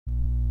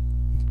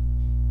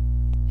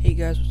Hey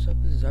guys, what's up?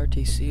 This is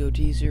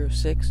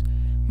RTCOD06.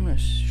 I'm going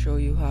to show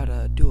you how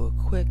to do a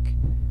quick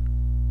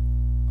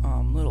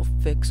little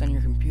fix on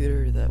your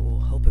computer that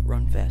will help it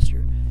run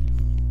faster.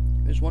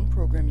 There's one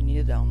program you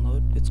need to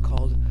download. It's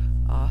called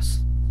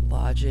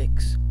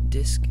Auslogics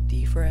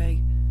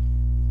Defrag.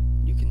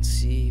 You can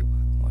see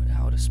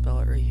how to spell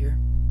it right here.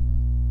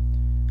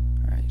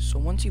 Alright, so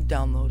once you've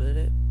downloaded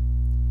it,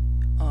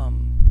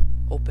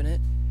 open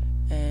it,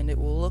 and it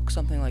will look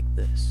something like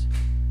this,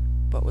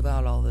 but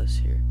without all this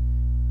here.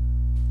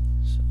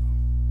 So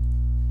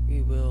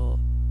we will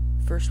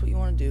first, what you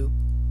want to do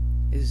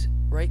is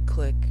right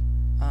click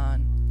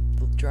on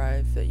the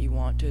drive that you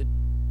want to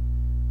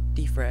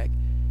defrag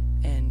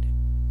and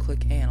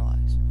click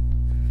analyze,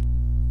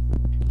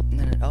 and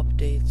then it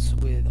updates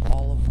with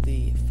all of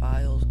the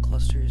files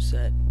clusters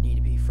that need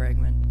to be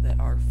fragmented, that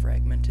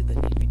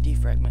need to be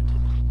defragmented.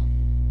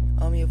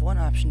 You have one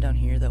option down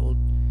here that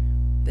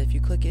if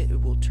you click it,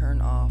 it will turn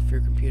off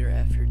your computer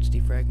after it's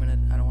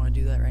defragmented. I don't want to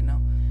do that right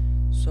now.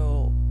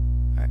 So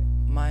alright,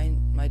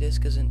 my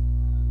disk isn't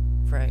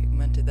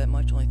fragmented that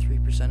much, only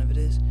 3% of it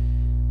is,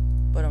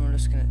 but I'm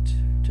just gonna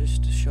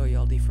just to show you,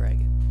 I'll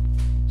defrag it.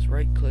 So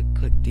right click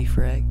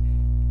defrag.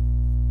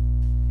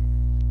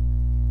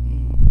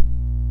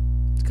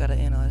 It's gotta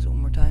analyze it one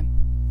more time,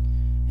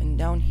 and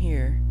down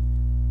here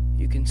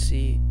you can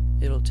see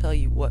it'll tell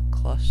you what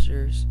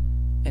clusters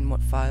and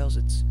what files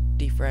it's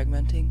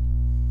defragmenting,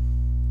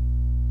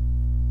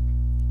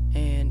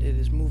 and it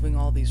is moving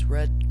all these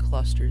red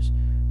clusters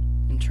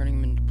and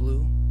turning them into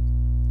blue,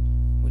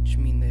 which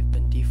mean they've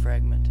been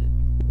defragmented.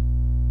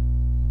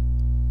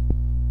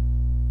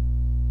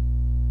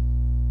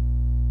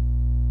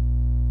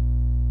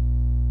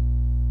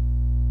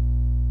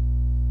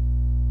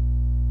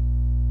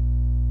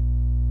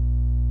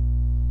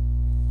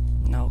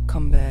 Now I'll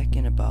come back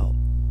in about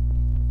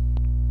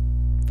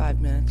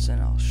 5 minutes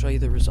and I'll show you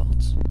the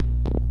results.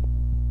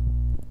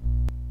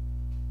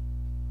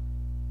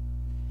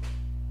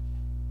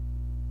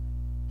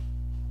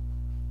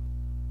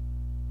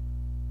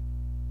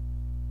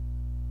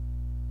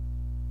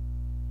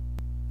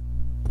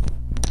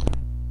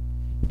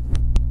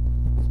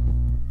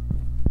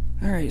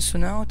 Alright, so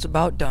now it's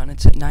about done.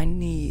 It's at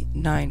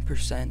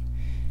 99%,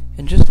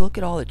 and just look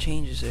at all the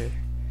changes there.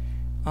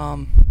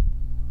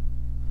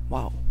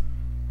 Wow.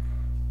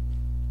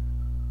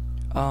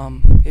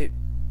 It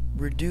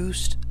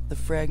reduced the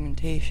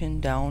fragmentation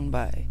down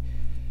by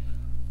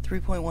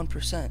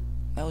 3.1%.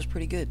 That was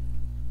pretty good.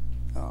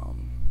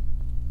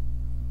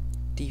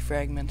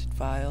 Defragmented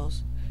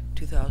files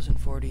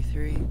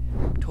 2,043,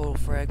 total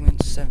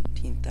fragments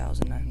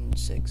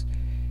 17,906.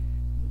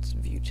 Let's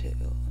view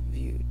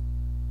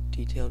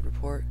detailed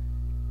report,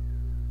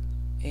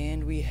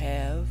 and we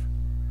have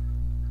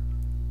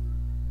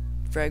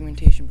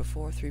fragmentation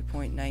before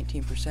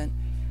 3.19%,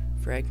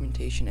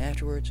 fragmentation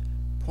afterwards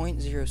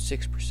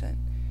 0.06%.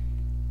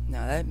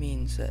 Now that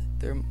means that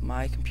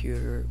my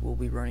computer will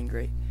be running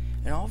great.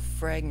 And all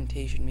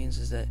fragmentation means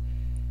is that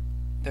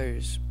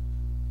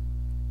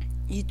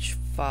each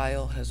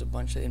file has a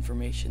bunch of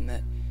information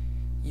that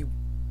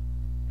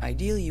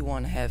ideally you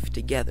want to have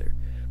together,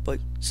 but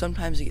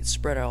sometimes it gets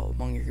spread out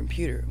among your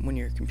computer. When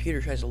your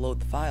computer tries to load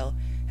the file,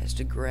 it has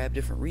to grab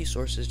different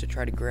resources to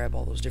try to grab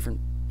all those different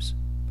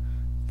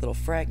little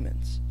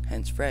fragments,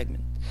 hence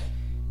fragment.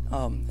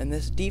 And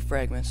this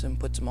defragments and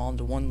puts them all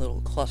into one little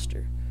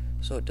cluster,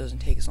 so it doesn't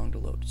take as long to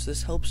load. So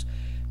this helps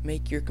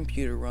make your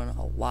computer run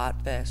a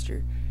lot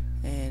faster,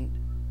 and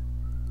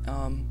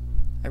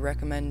I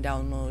recommend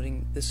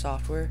downloading this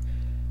software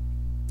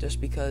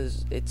just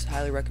because it's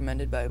highly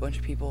recommended by a bunch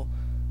of people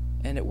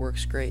and it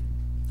works great.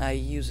 I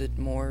use it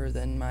more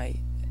than the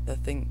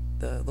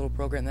little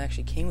program that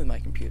actually came with my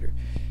computer.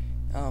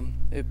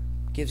 It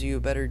gives you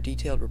a better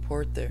detailed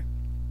report there.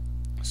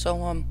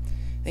 So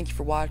thank you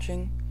for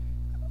watching.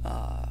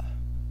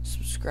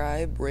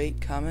 Subscribe, rate,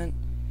 comment,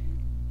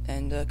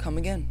 and come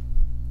again.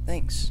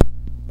 Thanks.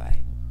 Bye.